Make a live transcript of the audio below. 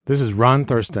This is Ron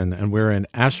Thurston, and we're in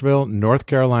Asheville, North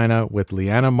Carolina with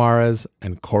Leanna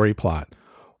and Cory Plott.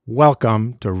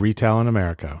 Welcome to Retail in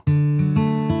America.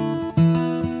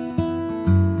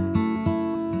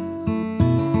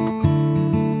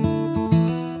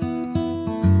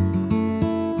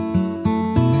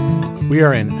 We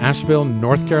are in Asheville,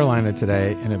 North Carolina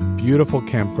today in a beautiful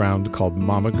campground called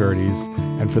Mama Gertie's,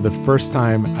 and for the first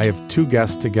time I have two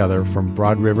guests together from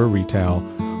Broad River Retail,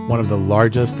 one of the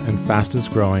largest and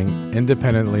fastest growing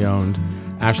independently owned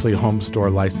Ashley HomeStore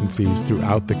licensees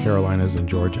throughout the Carolinas and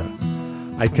Georgia.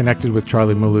 I connected with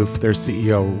Charlie Maloof, their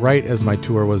CEO, right as my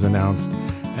tour was announced,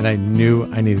 and I knew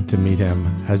I needed to meet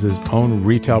him as his own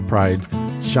retail pride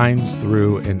shines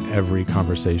through in every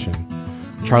conversation.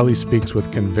 Charlie speaks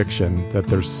with conviction that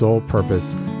their sole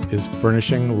purpose is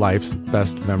furnishing life's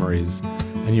best memories,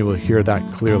 and you will hear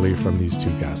that clearly from these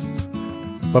two guests.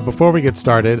 But before we get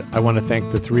started, I want to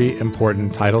thank the three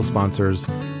important title sponsors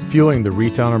fueling the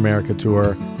Retail in America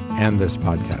tour and this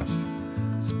podcast.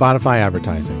 Spotify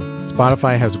advertising.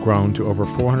 Spotify has grown to over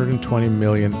 420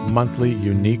 million monthly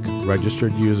unique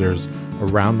registered users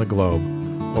around the globe,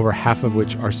 over half of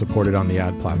which are supported on the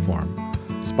ad platform.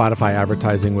 Spotify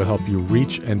advertising will help you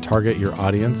reach and target your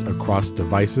audience across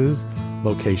devices,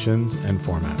 locations, and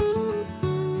formats.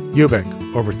 Ubic.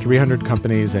 Over 300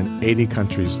 companies in 80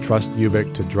 countries trust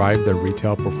Ubic to drive their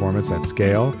retail performance at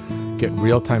scale, get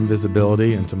real-time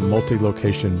visibility into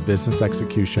multi-location business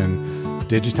execution,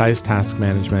 digitized task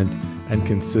management, and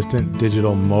consistent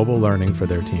digital mobile learning for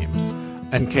their teams.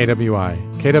 And KWI.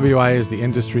 KWI is the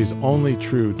industry's only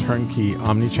true turnkey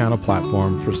omni-channel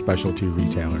platform for specialty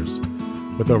retailers.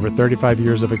 With over 35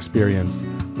 years of experience,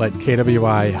 let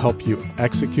KWI help you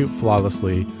execute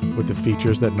flawlessly with the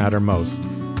features that matter most,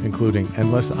 including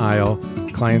endless aisle,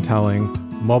 clienteling,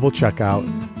 mobile checkout,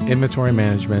 inventory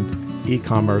management,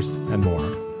 e-commerce, and more.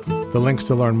 The links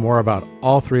to learn more about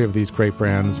all three of these great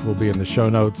brands will be in the show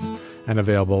notes and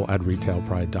available at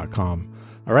retailpride.com.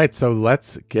 All right, so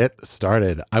let's get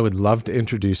started. I would love to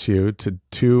introduce you to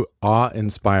two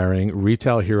awe-inspiring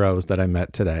retail heroes that I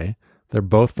met today. They're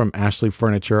both from Ashley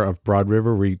Furniture of Broad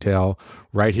River Retail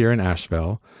right here in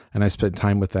Asheville, and I spent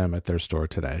time with them at their store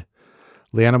today.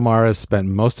 Leanna spent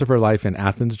most of her life in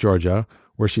Athens, Georgia,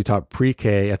 where she taught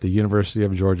pre-K at the University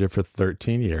of Georgia for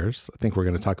 13 years. I think we're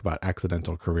going to talk about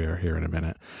accidental career here in a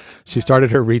minute. She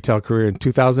started her retail career in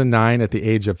 2009 at the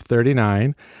age of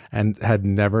 39 and had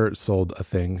never sold a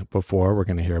thing before. We're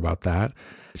going to hear about that.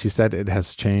 She said, "It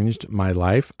has changed my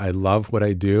life. I love what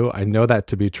I do." I know that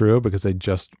to be true because I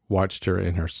just watched her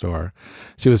in her store.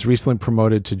 She was recently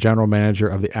promoted to general manager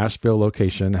of the Asheville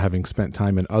location, having spent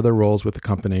time in other roles with the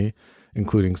company,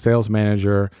 including sales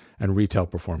manager and retail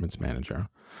performance manager.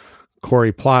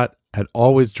 Cory Plott had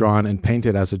always drawn and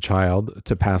painted as a child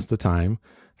to pass the time.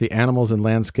 The animals and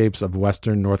landscapes of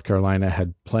Western North Carolina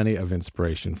had plenty of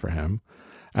inspiration for him.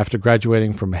 After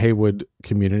graduating from Haywood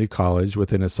Community College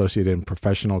with an associate in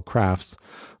professional crafts,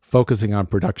 focusing on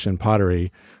production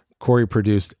pottery, Cory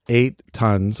produced 8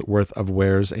 tons worth of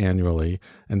wares annually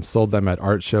and sold them at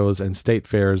art shows and state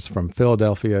fairs from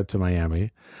Philadelphia to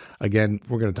Miami. Again,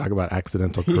 we're going to talk about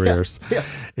accidental careers. Yeah.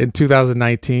 In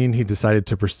 2019, he decided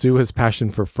to pursue his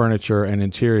passion for furniture and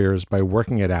interiors by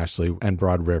working at Ashley and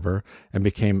Broad River and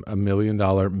became a $1 million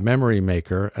memory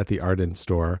maker at the Arden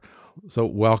store. So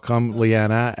welcome,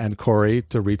 Leanna and Cory,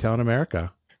 to Retail in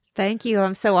America. Thank you.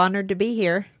 I'm so honored to be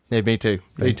here. Hey, me too.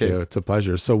 Thank you. It's a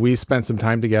pleasure. So we spent some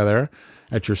time together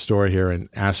at your store here in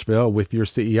Asheville with your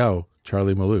CEO,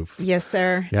 Charlie Maloof. Yes,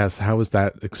 sir. Yes. How was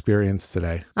that experience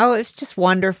today? Oh, it's just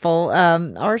wonderful.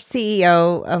 Our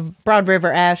CEO of Broad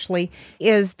River, Ashley,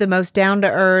 is the most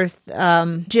down-to-earth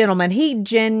gentleman. He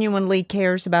genuinely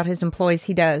cares about his employees.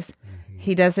 He does.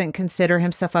 He doesn't consider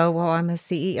himself, oh, well, I'm a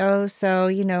CEO, so,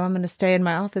 I'm going to stay in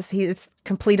my office. It's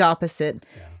complete opposite.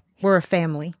 Yeah. We're a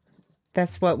family.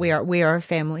 That's what we are. We are a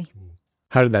family.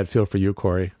 How did that feel for you,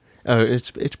 Cory?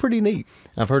 It's pretty neat.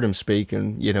 I've heard him speak,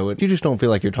 and, you just don't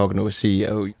feel like you're talking to a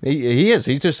CEO. He is.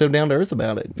 He's just so down to earth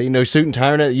about it. Suit and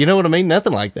tie, you know what I mean?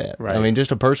 Nothing like that. Right.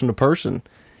 Just a person to person.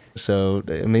 So,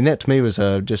 that to me was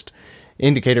just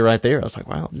indicator right there. I was like,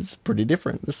 wow, this is pretty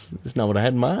different. This is not what I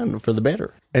had in mind, for the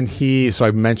better. And so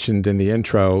I mentioned in the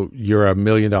intro, you're a $1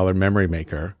 million memory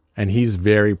maker, and he's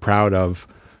very proud of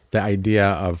the idea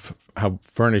of how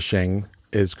furnishing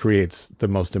creates the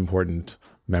most important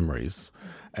memories.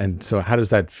 And so how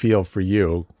does that feel for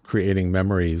you, creating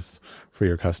memories for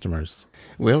your customers?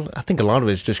 Well, I think a lot of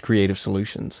it is just creative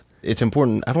solutions. It's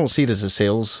important. I don't see it as a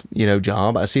sales,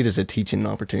 job. I see it as a teaching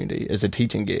opportunity, as a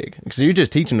teaching gig. Because you're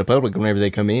just teaching the public whenever they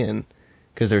come in,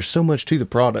 because there's so much to the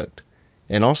product.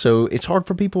 And also, it's hard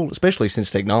for people, especially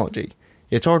since technology.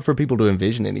 it's hard for people to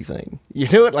envision anything. You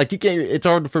know what? Like, you can't, it's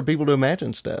hard for people to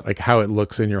imagine stuff. Like how it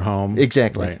looks in your home.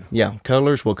 Exactly. Right. Yeah.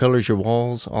 Colors, what colors your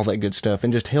walls, all that good stuff,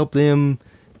 and just help them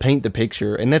paint the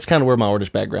picture. And that's kind of where my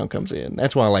artist background comes in.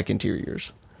 That's why I like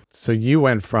interiors. So you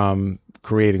went from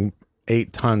creating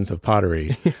 8 tons of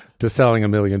pottery to selling $1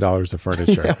 million of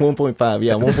furniture. Yeah, 1.5.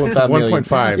 Yeah, 1.5 million.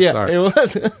 1.5. Yeah, sorry. it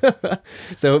was.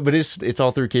 So, but it's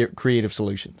all through creative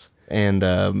solutions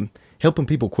and helping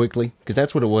people quickly, because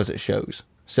that's what it was at shows,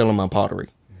 selling my pottery.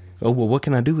 Oh, well, what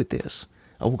can I do with this?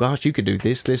 Oh, gosh, you could do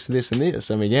this, this, this, and this.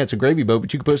 I mean, yeah, it's a gravy boat,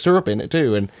 but you could put syrup in it,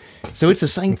 too. And so it's the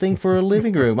same thing for a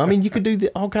living room. I mean, you could do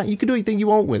you could do anything you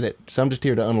want with it. So I'm just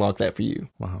here to unlock that for you.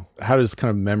 Wow. How does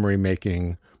kind of memory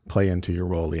making play into your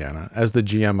role, Leanna, as the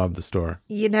GM of the store?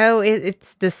 You know,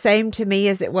 it's the same to me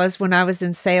as it was when I was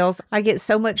in sales. I get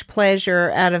so much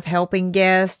pleasure out of helping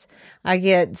guests. I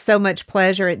get so much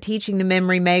pleasure at teaching the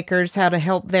memory makers how to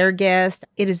help their guests.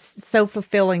 It is so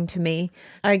fulfilling to me.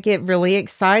 I get really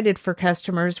excited for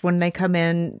customers when they come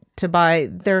in to buy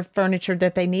their furniture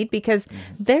that they need because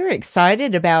they're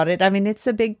excited about it. I mean, it's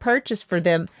a big purchase for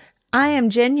them. I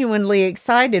am genuinely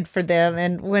excited for them.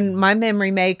 And when my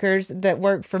memory makers that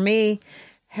work for me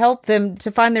help them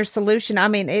to find their solution, I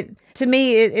mean, to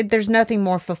me, there's nothing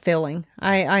more fulfilling.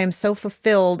 I am so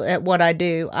fulfilled at what I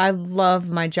do. I love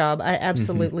my job. I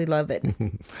absolutely love it.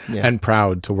 Yeah. And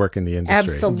proud to work in the industry.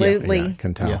 Absolutely. Yeah,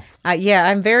 can tell. Yeah,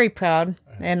 I'm very proud.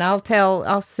 And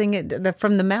I'll sing it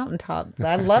from the mountaintop.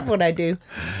 I love what I do.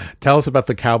 Tell us about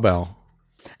the cowbell.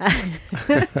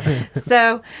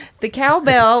 So the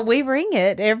cowbell, we ring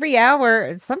it every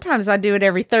hour. Sometimes I do it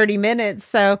every 30 minutes.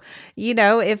 So, you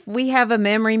know, if we have a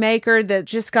memory maker that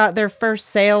just got their first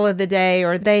sale of the day,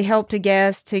 or they helped a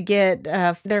guest to get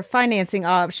their financing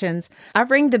options, I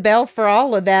ring the bell for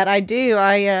all of that. I do.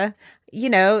 You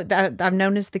know, I'm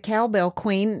known as the cowbell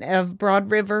queen of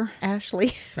Broad River,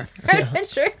 Ashley.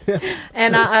 Sure.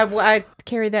 And I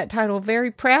carry that title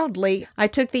very proudly. I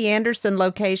took the Anderson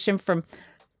location from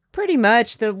pretty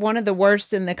much one of the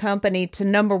worst in the company to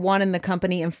number 1 in the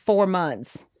company in 4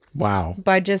 months. Wow.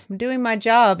 By just doing my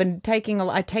job and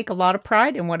I take a lot of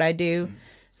pride in what I do.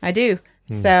 I do.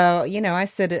 So, you know, I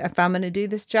said, if I'm going to do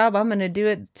this job, I'm going to do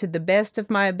it to the best of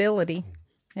my ability.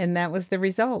 And that was the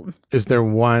result. Is there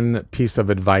one piece of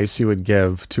advice you would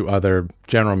give to other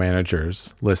general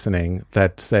managers listening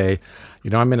that say, you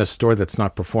know, I'm in a store that's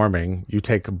not performing. You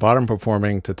take bottom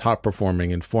performing to top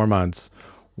performing in 4 months.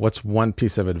 What's one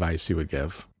piece of advice you would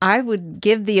give? I would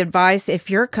give the advice, if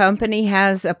your company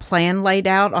has a plan laid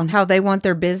out on how they want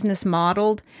their business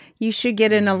modeled, you should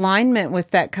get in alignment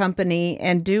with that company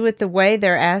and do it the way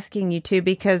they're asking you to,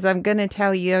 because I'm going to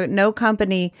tell you, no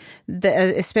company,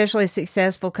 especially a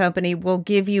successful company, will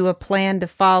give you a plan to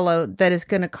follow that is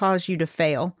going to cause you to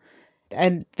fail.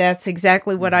 And that's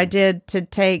exactly what I did to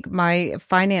take my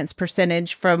finance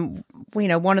percentage from, you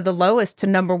know, one of the lowest to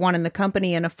number 1 in the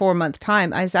company in a 4-month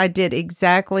time. I did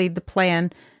exactly the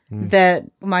plan that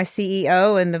my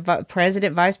CEO and the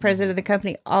vice president of the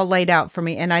company all laid out for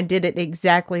me. And I did it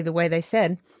exactly the way they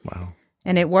said. Wow.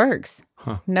 And it works.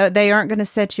 Huh. No, they aren't going to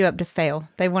set you up to fail.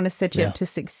 They want to set you up to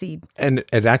succeed. And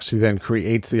it actually then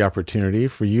creates the opportunity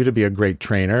for you to be a great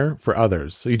trainer for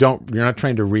others. So you're not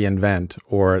trying to reinvent,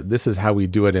 or this is how we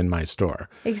do it in my store.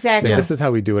 Exactly. So this is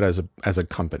how we do it as a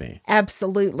company.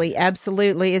 Absolutely.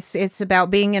 Absolutely. It's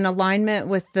about being in alignment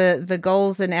with the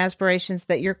goals and aspirations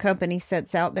that your company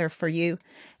sets out there for you.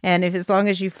 And as long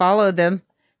as you follow them,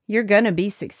 you're going to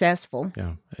be successful.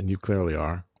 Yeah. And you clearly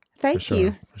are. Thank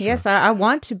you. Yes, I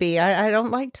want to be. I don't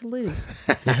like to lose.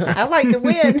 I like to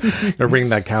win. Or ring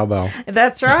that cowbell.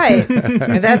 That's right.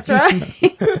 That's right.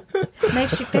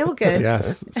 Makes you feel good.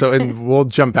 Yes. So we'll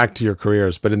jump back to your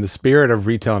careers, but in the spirit of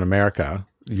retail in America,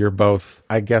 you're both,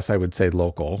 I guess I would say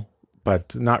local,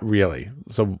 but not really.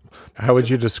 So how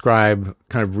would you describe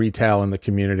kind of retail in the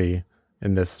community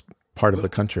in this part of the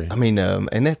country? I mean,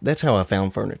 and that's how I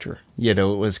found furniture. You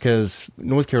know, it was because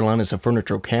North Carolina is a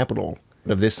furniture capital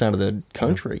of this side of the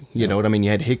country. You know what I mean? You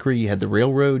had hickory, you had the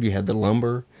railroad, you had the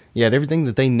lumber, you had everything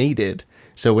that they needed.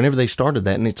 So whenever they started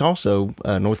that, and it's also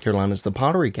North Carolina's the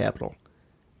pottery capital.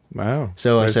 Wow.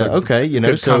 So I said, okay, you know,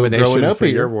 good so growing up for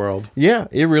here, your world. Yeah,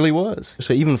 it really was.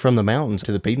 So even from the mountains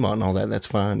to the Piedmont and all that, that's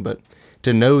fine. But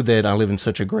to know that I live in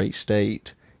such a great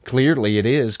state, clearly it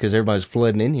is, because everybody's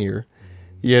flooding in here,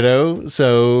 you know.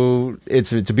 So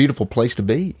it's a beautiful place to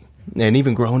be. And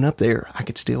even growing up there, I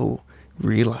could still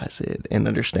realize it and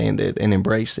understand it and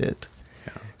embrace it.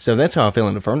 Yeah. So that's how I fell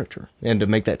into furniture, and to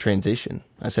make that transition.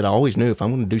 I said, I always knew if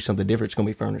I'm going to do something different, it's going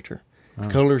to be furniture.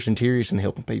 Colors, interiors, and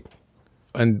helping people.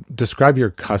 And describe your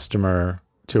customer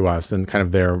to us and kind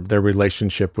of their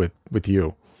relationship with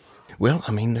you. Well,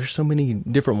 I mean, there's so many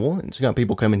different ones. You got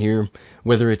people coming here,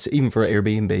 whether it's even for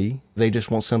Airbnb, they just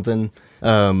want something,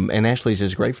 and Ashley's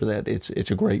is great for that. It's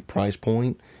a great price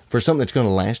point for something that's going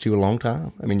to last you a long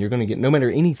time. I mean, you're going to get, no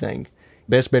matter anything,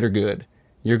 best, better, good,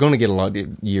 you're going to get a lot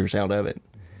of years out of it.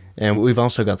 And we've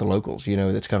also got the locals,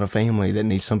 that's got a family that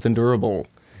needs something durable.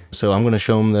 So I'm going to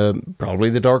show them probably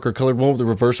the darker colored one with the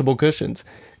reversible cushions,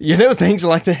 things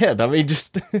like that. I mean,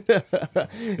 just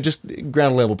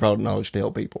ground level product knowledge to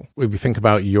help people. If you think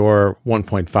about your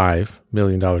 $1.5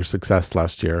 million success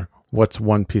last year, what's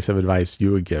one piece of advice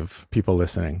you would give people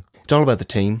listening? It's all about the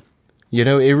team. It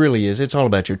really is. It's all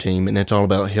about your team, and it's all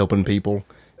about helping people,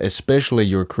 especially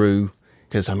your crew,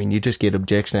 because, I mean, you just get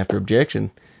objection after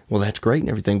objection. Well, that's great and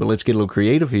everything, but let's get a little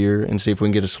creative here and see if we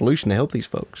can get a solution to help these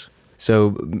folks.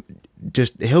 So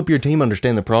just help your team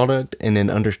understand the product and then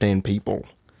understand people,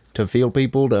 to feel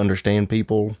people, to understand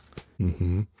people.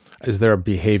 Mm-hmm. Is there a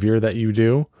behavior that you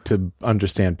do to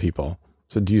understand people?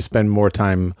 So do you spend more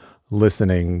time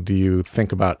listening? Do you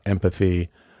think about empathy?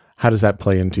 How does that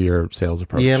play into your sales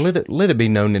approach? Yeah, let it be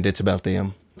known that it's about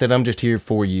them, that I'm just here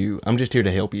for you. I'm just here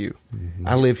to help you. Mm-hmm.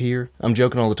 I live here. I'm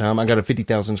joking all the time. I got a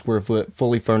 50,000 square foot,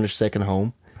 fully furnished second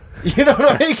home. You know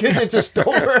what I mean? Because it's a store.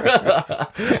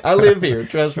 I live here.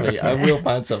 Trust me. I will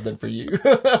find something for you.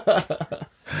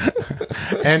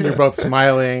 And you're both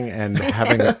smiling and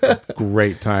having a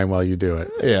great time while you do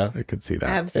it. Yeah. I could see that.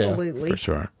 Absolutely. Yeah, for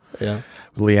sure. Yeah.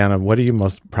 Leanna, what are you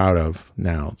most proud of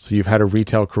now? So you've had a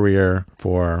retail career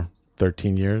for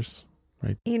 13 years,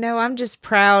 right? I'm just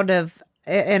proud of,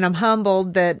 and I'm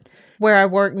humbled that where I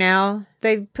work now,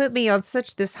 they put me on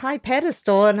such this high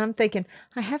pedestal, and I'm thinking,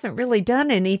 I haven't really done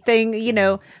anything,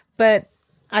 but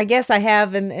I guess I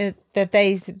have, and that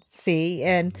they see,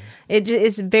 and it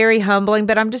is very humbling,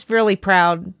 but I'm just really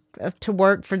proud to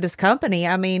work for this company.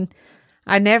 I mean,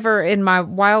 I never in my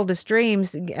wildest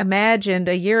dreams imagined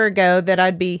a year ago that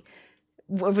I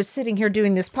was sitting here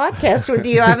doing this podcast with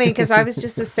you. I mean, because I was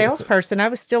just a salesperson. I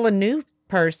was still a new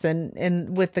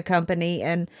person with the company,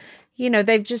 and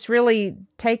they've just really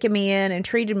taken me in and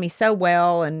treated me so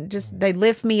well, and just they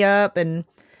lift me up, and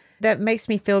that makes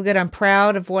me feel good. I'm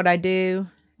proud of what I do,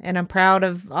 and I'm proud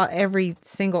of every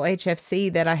single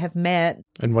HFC that I have met.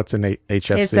 And what's an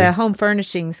HFC? It's a home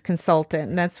furnishings consultant,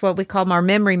 and that's what we call our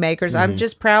memory makers. Mm-hmm. I'm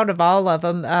just proud of all of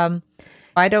them.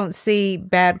 I don't see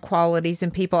bad qualities in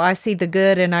people. I see the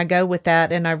good, and I go with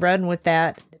that, and I run with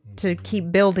that to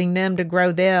keep building them, to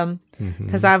grow them.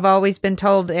 Because I've always been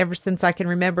told ever since I can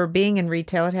remember being in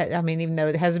retail, even though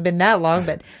it hasn't been that long,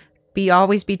 but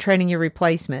always be training your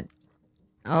replacement.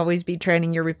 Always be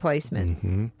training your replacement.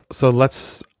 Mm-hmm. So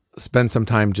let's spend some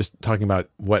time just talking about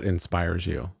what inspires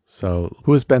you. So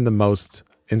who has been the most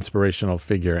inspirational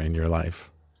figure in your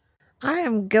life? I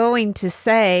am going to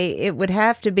say it would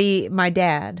have to be my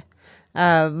dad.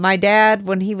 My dad,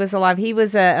 when he was alive, he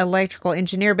was an electrical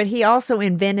engineer, but he also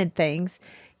invented things.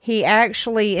 He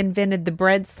actually invented the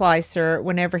bread slicer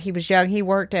whenever he was young. He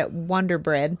worked at Wonder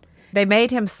Bread. They made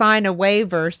him sign a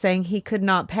waiver saying he could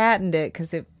not patent it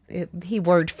because he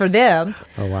worked for them.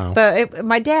 Oh, wow. But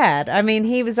my dad, I mean,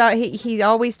 he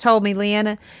always told me,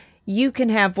 Leanna, you can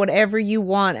have whatever you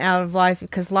want out of life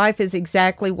because life is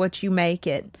exactly what you make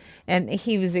it. And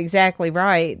he was exactly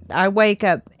right. I wake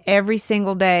up every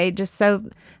single day just so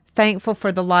thankful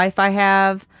for the life I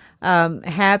have,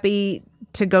 happy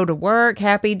to go to work,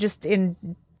 happy just in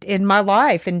my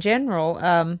life in general.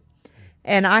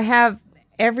 And I have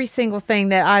every single thing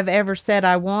that I've ever said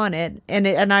I wanted,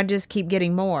 and I just keep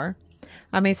getting more.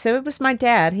 I mean, so it was my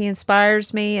dad. He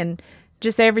inspires me, and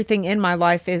just everything in my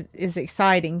life is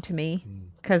exciting to me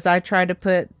because I try to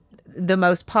put the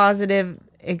most positive,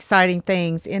 exciting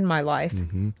things in my life.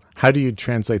 Mm-hmm. How do you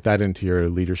translate that into your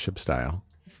leadership style?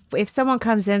 If someone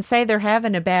comes in, say they're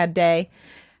having a bad day,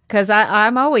 because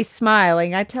I'm always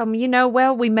smiling. I tell them,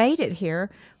 well, we made it here.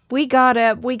 We got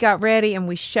up, we got ready, and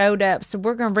we showed up. So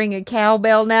we're going to ring a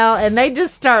cowbell now. And they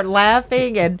just start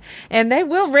laughing, and they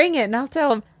will ring it. And I'll tell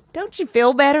them, don't you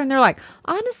feel better? And they're like,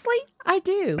 honestly, I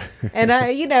do.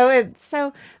 And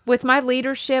so with my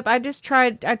leadership, I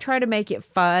try to make it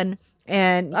fun.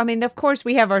 And I mean, of course,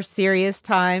 we have our serious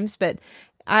times, but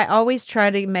I always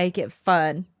try to make it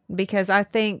fun because I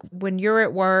think when you're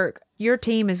at work, your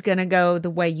team is going to go the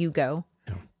way you go.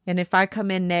 Yeah. And if I come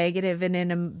in negative and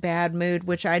in a bad mood,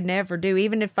 which I never do,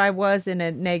 even if I was in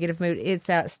a negative mood,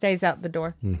 stays out the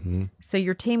door. Mm-hmm. So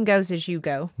your team goes as you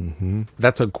go. Mm-hmm.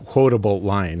 That's a quotable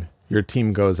line. Your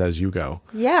team goes as you go.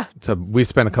 Yeah. So we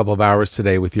spent a couple of hours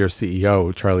today with your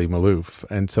CEO, Charlie Maloof.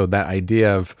 And so that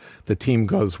idea of the team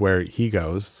goes where he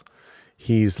goes,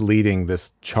 he's leading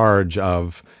this charge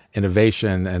of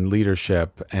innovation and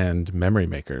leadership and memory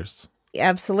makers.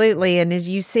 Absolutely. And as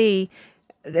you see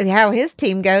how his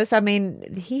team goes, I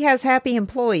mean, he has happy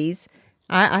employees.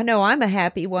 I know I'm a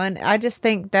happy one. I just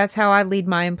think that's how I lead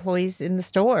my employees in the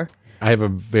store. I have a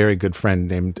very good friend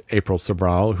named April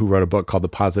Sobral who wrote a book called The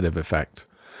Positive Effect.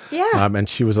 Yeah. And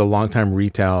she was a longtime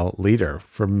retail leader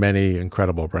for many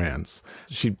incredible brands.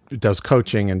 She does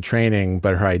coaching and training,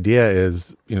 but her idea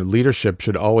is, leadership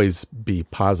should always be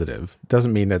positive. It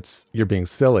doesn't mean you're being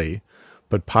silly,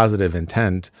 but positive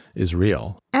intent is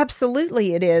real.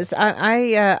 Absolutely, it is.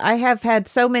 I have had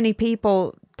so many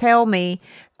people tell me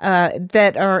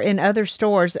that are in other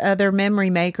stores, other memory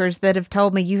makers that have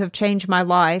told me, you have changed my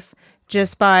life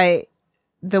just by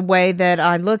the way that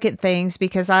I look at things,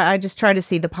 because I just try to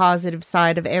see the positive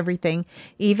side of everything.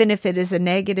 Even if it is a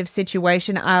negative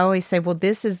situation, I always say, well,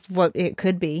 this is what it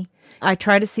could be. I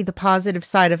try to see the positive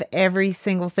side of every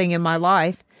single thing in my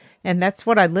life, and that's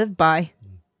what I live by.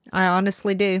 I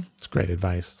honestly do. It's great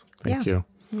advice. Thank you.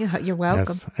 Yeah, you're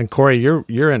welcome. Yes. And Cory,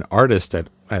 you're an artist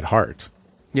at heart.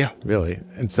 Yeah. Really.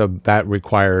 And so that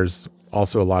requires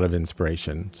also a lot of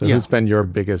inspiration. So who's been your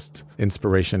biggest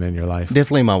inspiration in your life?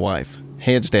 Definitely my wife.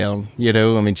 Hands down.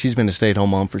 She's been a stay-at-home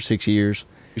mom for 6 years.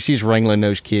 She's wrangling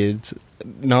those kids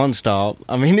nonstop.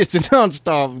 It's a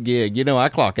nonstop gig. I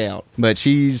clock out. But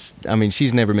she's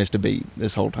never missed a beat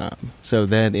this whole time. So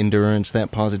that endurance,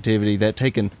 that positivity, that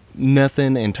taking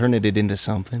nothing and turning it into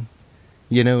something,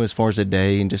 as far as a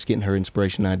day and just getting her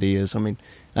inspiration ideas.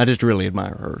 I just really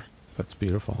admire her. That's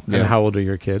beautiful. Yeah. And how old are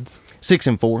your kids? 6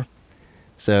 and 4.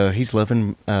 So he's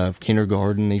loving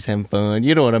kindergarten. He's having fun.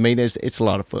 You know what I mean? It's a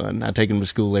lot of fun. I take him to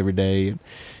school every day.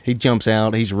 He jumps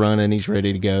out. He's running. He's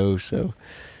ready to go. So,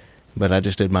 but I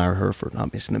just admire her for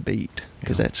not missing a beat,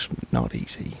 because that's not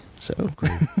easy. So,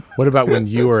 What about when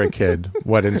you were a kid?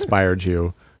 What inspired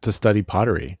you to study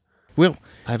pottery? Well,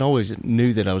 I'd always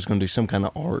knew that I was going to do some kind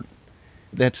of art.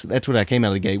 That's what I came out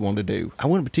of the gate wanting to do. I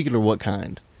wasn't particular what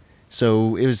kind.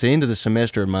 So it was the end of the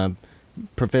semester, and my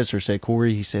professor said,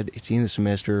 Cory, he said, it's the end of the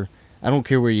semester. I don't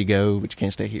care where you go, but you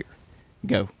can't stay here.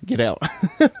 Go, get out.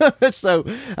 So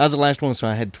I was the last one, so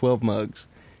I had 12 mugs.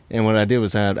 And what I did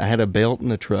was I had a belt in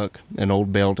the truck, an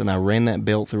old belt, and I ran that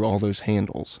belt through all those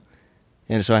handles.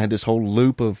 And so I had this whole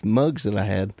loop of mugs that I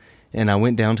had, and I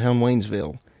went downtown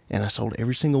Waynesville, and I sold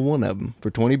every single one of them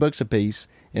for $20 a piece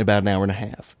in about an hour and a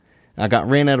half. I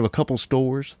ran out of a couple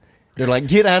stores. They're like,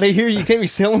 get out of here. You can't be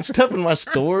selling stuff in my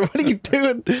store. What are you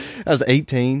doing? I was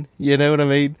 18. You know what I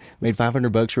mean? Made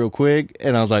 $500 real quick.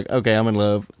 And I was like, okay, I'm in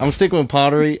love. I'm sticking with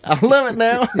pottery. I love it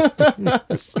now.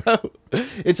 So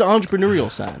it's the entrepreneurial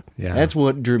side. Yeah. That's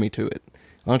what drew me to it.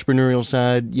 Entrepreneurial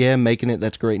side, making it,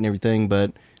 that's great and everything.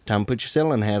 But time to put your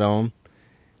selling hat on.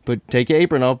 Take your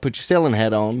apron off, put your selling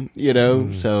hat on,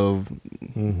 So,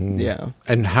 yeah.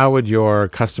 And how would your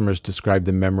customers describe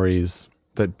the memories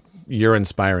that you're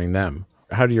inspiring them?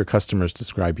 How do your customers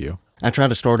describe you? I try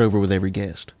to start over with every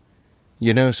guest,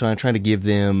 so I try to give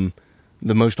them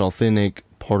the most authentic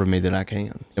part of me that I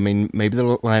can. Maybe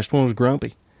the last one was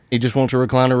grumpy. He just wants a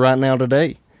recliner right now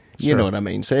today. Sure. You know what I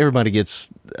mean? So everybody gets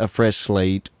a fresh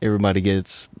slate. Everybody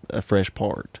gets a fresh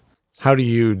part. How do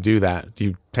you do that? Do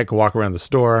you take a walk around the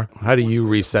store? How do you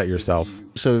reset yourself?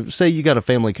 So say you got a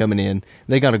family coming in.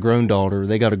 They got a grown daughter.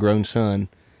 They got a grown son.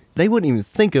 They wouldn't even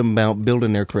think about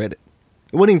building their credit.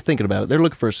 They wasn't even thinking about it. They're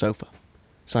looking for a sofa.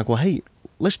 It's like, well, hey,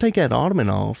 let's take that ottoman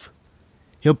off.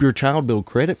 Help your child build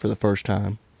credit for the first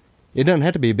time. It doesn't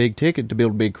have to be a big ticket to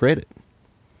build big credit.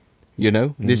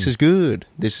 This is good.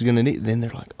 This is going to need. Then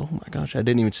they're like, oh my gosh, I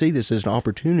didn't even see this as an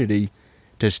opportunity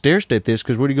to stair-step this,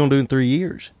 because what are you going to do in 3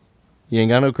 years? You ain't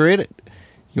got no credit.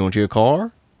 You want you a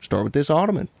car? Start with this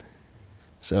ottoman.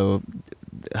 So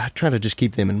I try to just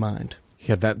keep them in mind.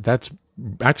 Yeah, that's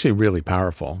actually really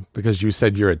powerful, because you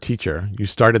said you're a teacher. You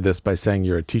started this by saying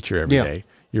you're a teacher every day.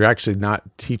 You're actually not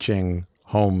teaching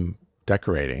home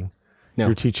decorating. No.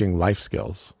 You're teaching life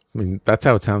skills. That's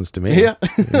how it sounds to me. Yeah.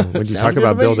 When you talk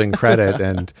about building credit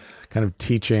and kind of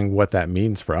teaching what that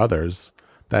means for others,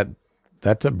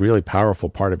 that's a really powerful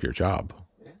part of your job.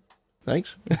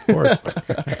 Thanks. Of course.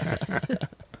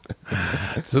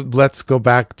 So let's go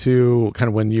back to kind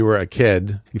of when you were a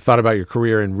kid. You thought about your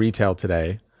career in retail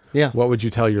today. Yeah. What would you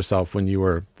tell yourself when you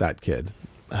were that kid?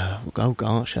 Oh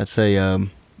gosh, I'd say,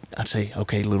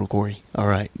 okay, little Cory. All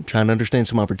right, trying to understand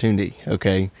some opportunity.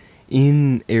 Okay,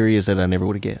 in areas that I never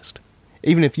would have guessed.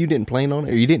 Even if you didn't plan on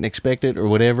it or you didn't expect it or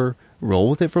whatever, roll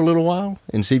with it for a little while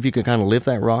and see if you can kind of lift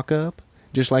that rock up.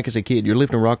 Just like as a kid, you're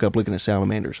lifting a rock up looking at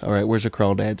salamanders. All right, where's the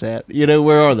crawdads at?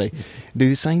 Where are they? Do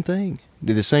the same thing.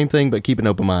 Do the same thing, but keep an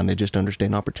open mind and just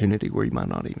understand opportunity where you might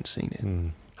not even seen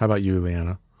it. How about you,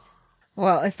 Leanna?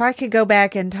 Well, if I could go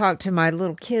back and talk to my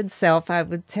little kid self, I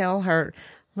would tell her,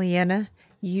 Leanna,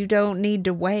 you don't need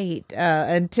to wait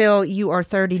until you are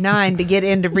 39 to get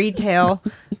into retail.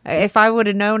 If I would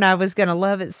have known I was going to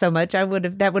love it so much, that would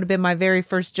have been my very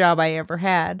first job I ever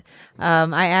had.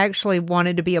 I actually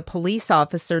wanted to be a police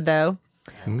officer, though.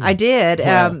 I did.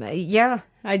 Wow.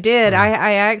 I did.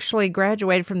 I actually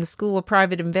graduated from the School of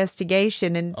Private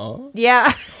Investigation, and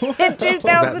in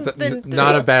 2000.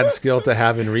 Not a bad skill to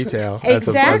have in retail as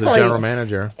a general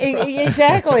manager.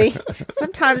 Exactly.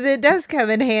 Sometimes it does come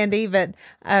in handy, but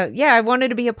I wanted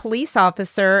to be a police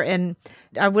officer, and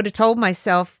I would have told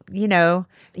myself, you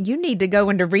need to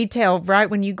go into retail right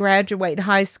when you graduate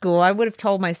high school. I would have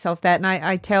told myself that, and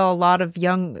I tell a lot of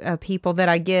young people that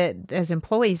I get as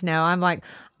employees now, I'm like,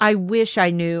 I wish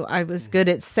I knew I was good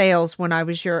at sales when I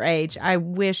was your age. I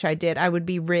wish I did. I would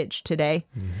be rich today.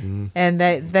 Mm-hmm. And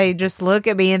they just look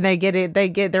at me and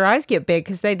their eyes get big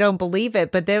because they don't believe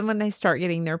it. But then when they start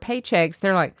getting their paychecks,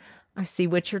 they're like, I see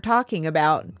what you're talking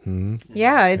about. Mm-hmm.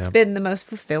 Yeah, it's been the most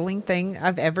fulfilling thing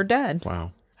I've ever done.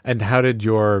 Wow. And how did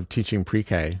your teaching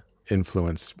pre-K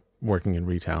influence working in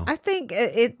retail? I think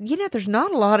there's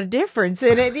not a lot of difference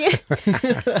in it.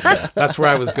 That's where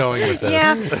I was going with this.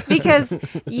 Yeah, because,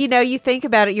 you think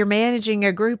about it, you're managing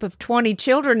a group of 20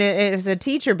 children as a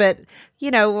teacher, but,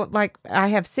 like I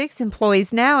have 6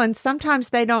 employees now, and sometimes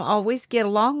they don't always get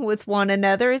along with one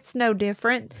another. It's no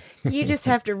different. You just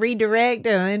have to redirect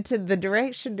them into the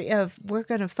direction of, we're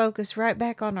going to focus right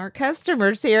back on our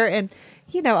customers here, and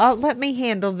let me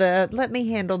handle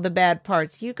the bad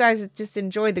parts. You guys just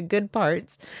enjoy the good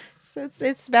parts. So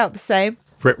it's about the same.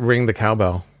 Ring the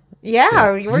cowbell.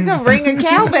 Yeah, we're going to ring a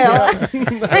cowbell.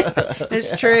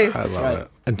 It's true. I love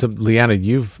it. And so, Leanna,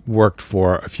 you've worked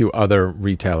for a few other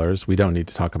retailers. We don't need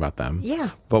to talk about them. Yeah.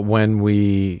 But when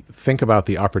we think about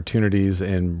the opportunities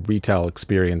in retail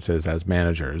experiences as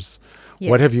managers,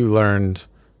 what have you learned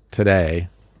today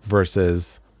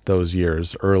versus those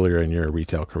years earlier in your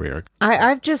retail career?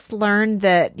 I've just learned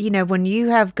that, when you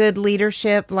have good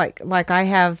leadership, like I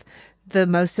have the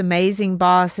most amazing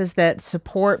bosses that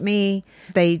support me,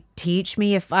 they teach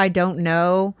me if I don't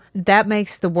know, that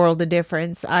makes the world a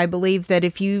difference. I believe that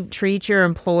if you treat your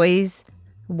employees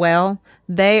well,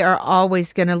 they are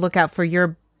always going to look out for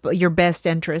your best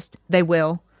interest. They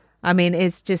will. I mean,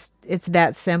 it's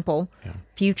that simple. Yeah.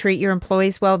 If you treat your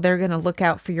employees well, they're going to look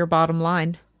out for your bottom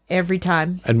line. Every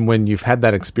time. And when you've had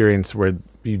that experience where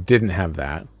you didn't have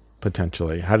that,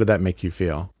 potentially, how did that make you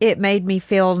feel? It made me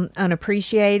feel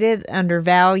unappreciated,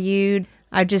 undervalued.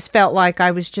 I just felt like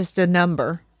I was just a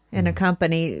number in a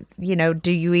company.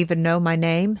 Do you even know my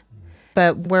name?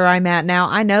 But where I'm at now,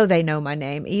 I know they know my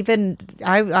name. Even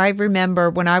I remember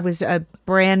when I was a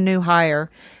brand new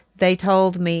hire, they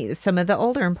told me, some of the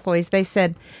older employees, they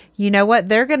said, you know what?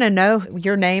 They're going to know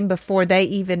your name before they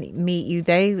even meet you.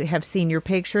 They have seen your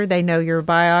picture. They know your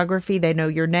biography. They know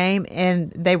your name.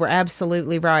 And they were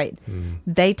absolutely right.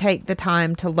 They take the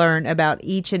time to learn about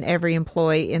each and every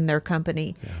employee in their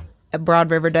company. Yeah. Broad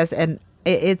River does. And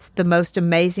it's the most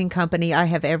amazing company I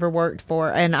have ever worked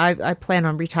for. And I plan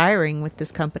on retiring with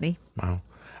this company. Wow.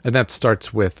 And that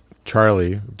starts with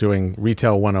Charlie doing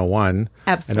Retail 101.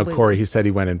 Absolutely. I know Cory, he said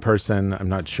he went in person. I'm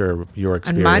not sure your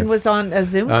experience. And mine was on a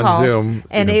Zoom call. On Zoom.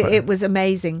 And it was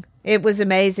amazing. It was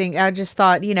amazing. I just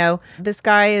thought, this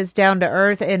guy is down to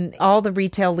earth, and all the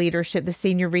retail leadership, the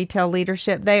senior retail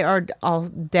leadership, they are all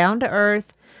down to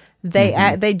earth.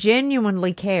 They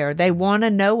genuinely care. They want to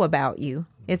know about you.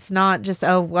 It's not just,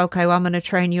 oh, okay, well, I'm going to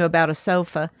train you about a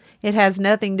sofa. It has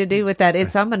nothing to do with that.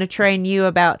 It's, I'm going to train you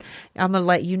about, I'm going to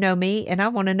let you know me, and I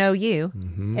want to know you.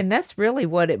 Mm-hmm. And that's really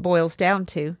what it boils down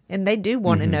to. And they do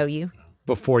want to know you.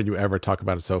 Before you ever talk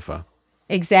about a sofa.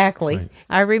 Exactly. Right.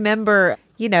 I remember,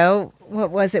 what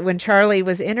was it, when Charlie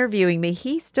was interviewing me,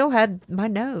 he still had my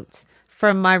notes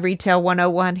from my Retail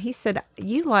 101. He said,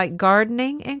 you like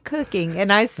gardening and cooking.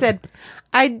 And I said,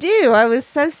 I do. I was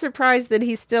so surprised that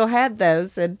he still had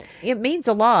those. And it means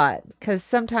a lot, because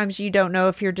sometimes you don't know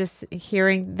if you're just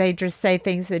hearing, they just say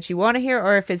things that you want to hear,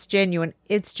 or if it's genuine.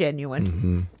 It's genuine.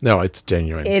 Mm-hmm. No, it's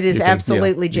genuine. It is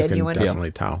absolutely genuine. You can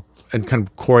definitely tell.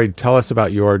 And Cory, tell us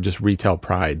about your just retail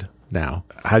pride now.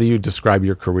 How do you describe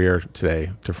your career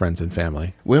today to friends and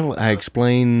family? Well, I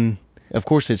explain, of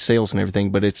course it's sales and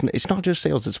everything, but it's not just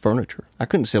sales, it's furniture. I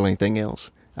couldn't sell anything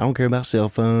else. I don't care about cell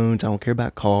phones. I don't care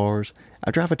about cars. I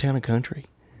drive a town and country.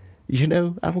 I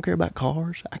don't care about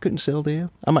cars. I couldn't sell them.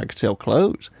 I might could sell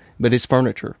clothes, but it's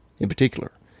furniture in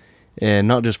particular. And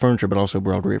not just furniture, but also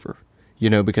Broad River.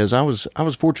 Because I was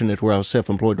fortunate where I was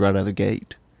self-employed right out of the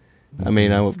gate. Mm-hmm. I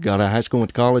mean, I got out of high school,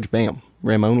 went to college, bam,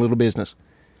 ran my own little business.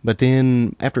 But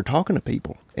then after talking to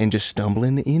people and just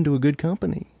stumbling into a good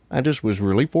company, I just was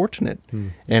really fortunate.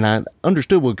 And I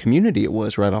understood what community it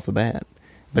was right off the bat.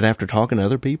 But after talking to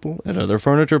other people at other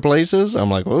furniture places, I'm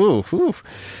like, oh, whew,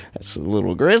 that's a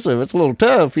little aggressive. It's a little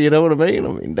tough. You know what I mean? I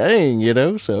mean, dang, you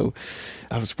know. So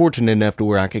I was fortunate enough to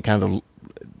where I could kind of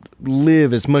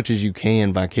live as much as you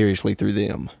can vicariously through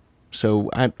them. So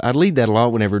I lead that a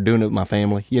lot whenever doing it with my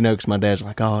family, you know, because my dad's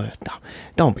like, oh, no,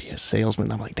 don't be a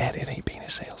salesman. I'm like, Dad, it ain't being a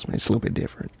salesman. It's a little bit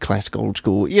different. Classic old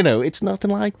school. You know, it's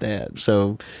nothing like that.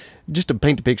 So just to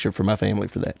paint a picture for my family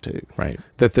for that too. Right.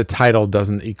 That the title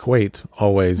doesn't equate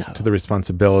always to the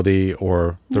responsibility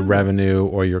or the revenue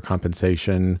or your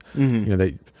compensation. You know,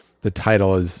 that the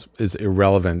title is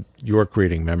irrelevant. You're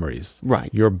creating memories. Right.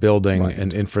 You're building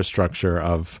an infrastructure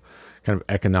of kind of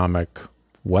economic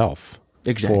wealth.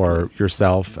 Exactly. For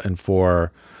yourself and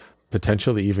for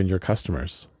potentially even your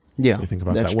customers. Yeah, you think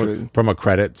about that's that true. From a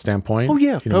credit standpoint. Oh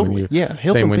yeah, totally.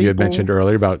 Same when you had mentioned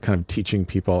earlier about kind of teaching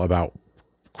people about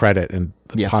credit and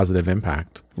the positive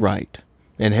impact. Right,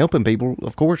 and helping people,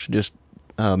 of course, just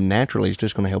naturally is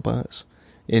just going to help us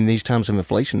in these times of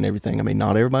inflation and everything. I mean,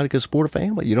 not everybody can support a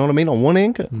family. You know what I mean? On one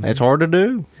income, that's hard to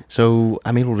do. So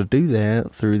I'm able to do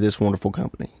that through this wonderful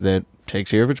company that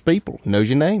takes care of its people, knows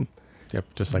your name. Yep,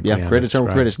 just like Leanna credits on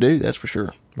credits due, that's for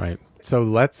sure. Right. So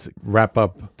let's wrap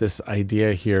up this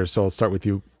idea here. So I'll start with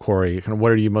you, Cory. Kind of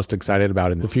what are you most excited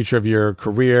about in the future of your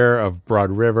career, of Broad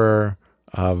River,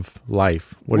 of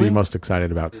life? What are you most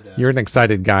excited about? You're an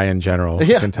excited guy in general,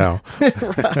 I can tell.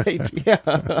 Right,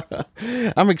 yeah.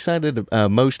 I'm excited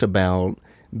most about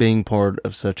being part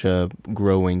of such a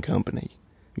growing company.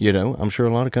 You know, I'm sure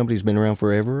a lot of companies have been around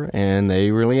forever, and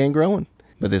they really ain't growing.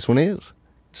 But this one is.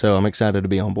 So I'm excited to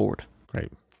be on board.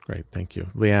 Great. Thank you.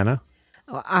 Leanna?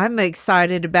 Well, I'm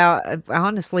excited about,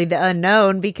 honestly, the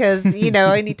unknown because, you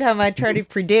know, anytime I try to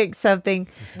predict something,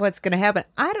 what's going to happen,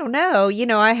 I don't know. You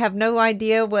know, I have no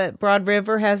idea what Broad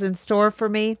River has in store for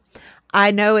me.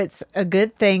 I know it's a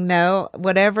good thing, though.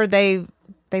 Whatever they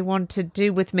want to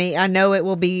do with me, I know it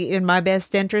will be in my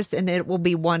best interest and it will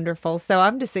be wonderful. So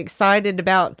I'm just excited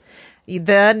about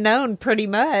the unknown pretty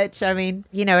much. I mean,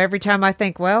 you know, every time I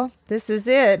think, well, this is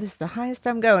it. It's the highest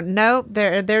I'm going. No,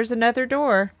 there's another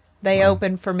door they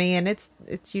open for me, and it's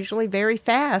usually very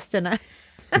fast. And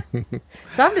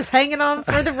so I'm just hanging on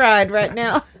for the ride right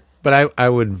now. But I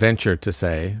would venture to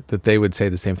say that they would say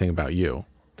the same thing about you,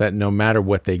 that no matter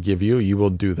what they give you, you will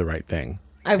do the right thing.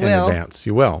 I will. In advance.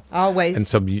 You will. Always. And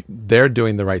so they're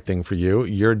doing the right thing for you.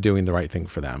 You're doing the right thing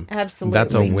for them. Absolutely.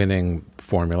 That's a winning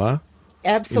formula.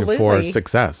 Absolutely. For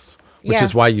success, which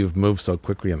is why you've moved so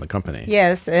quickly in the company.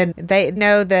 Yes, and they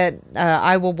know that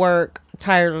I will work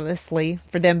tirelessly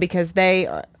for them because they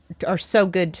are so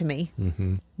good to me.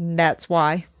 That's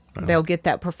why they'll get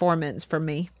that performance from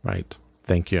me. Right.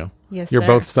 Thank you. Yes, You're sir.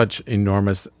 both such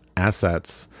enormous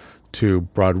assets to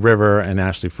Broad River and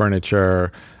Ashley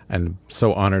Furniture, and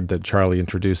so honored that Charlie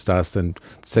introduced us and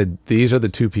said, these are the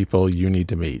two people you need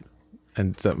to meet.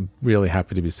 And so I'm really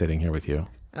happy to be sitting here with you.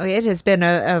 Oh, it has been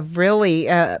a really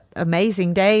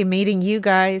amazing day meeting you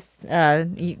guys,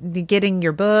 getting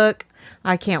your book.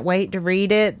 I can't wait to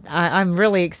read it. I'm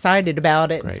really excited about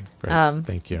it. Great.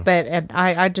 Thank you. But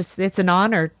I just, it's an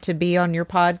honor to be on your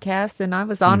podcast, and I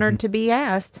was honored to be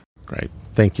asked. Great.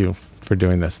 Thank you for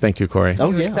doing this. Thank you, Cory.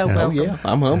 Oh, You're yeah. so welcome. Oh, yeah.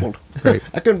 I'm humbled. Great.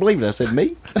 I couldn't believe it. I said,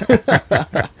 me?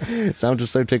 So I'm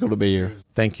just so tickled to be here.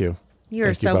 Thank you.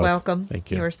 You're so welcome.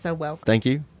 Thank you. You're so welcome. Thank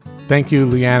you. Thank you,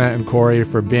 Leanna and Cory,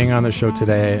 for being on the show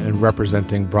today and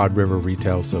representing Broad River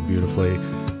Retail so beautifully.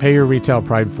 Pay your retail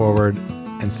pride forward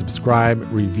and subscribe,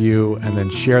 review, and then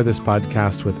share this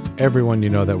podcast with everyone you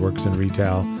know that works in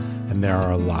retail. And there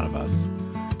are a lot of us.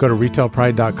 Go to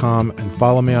retailpride.com and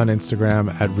follow me on Instagram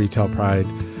at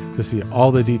retailpride to see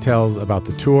all the details about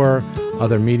the tour,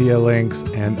 other media links,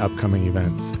 and upcoming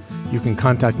events. You can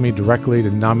contact me directly to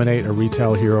nominate a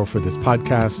retail hero for this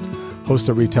podcast, host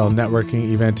a retail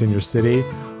networking event in your city,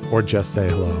 or just say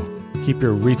hello. Keep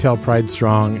your retail pride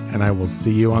strong, and I will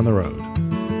see you on the road.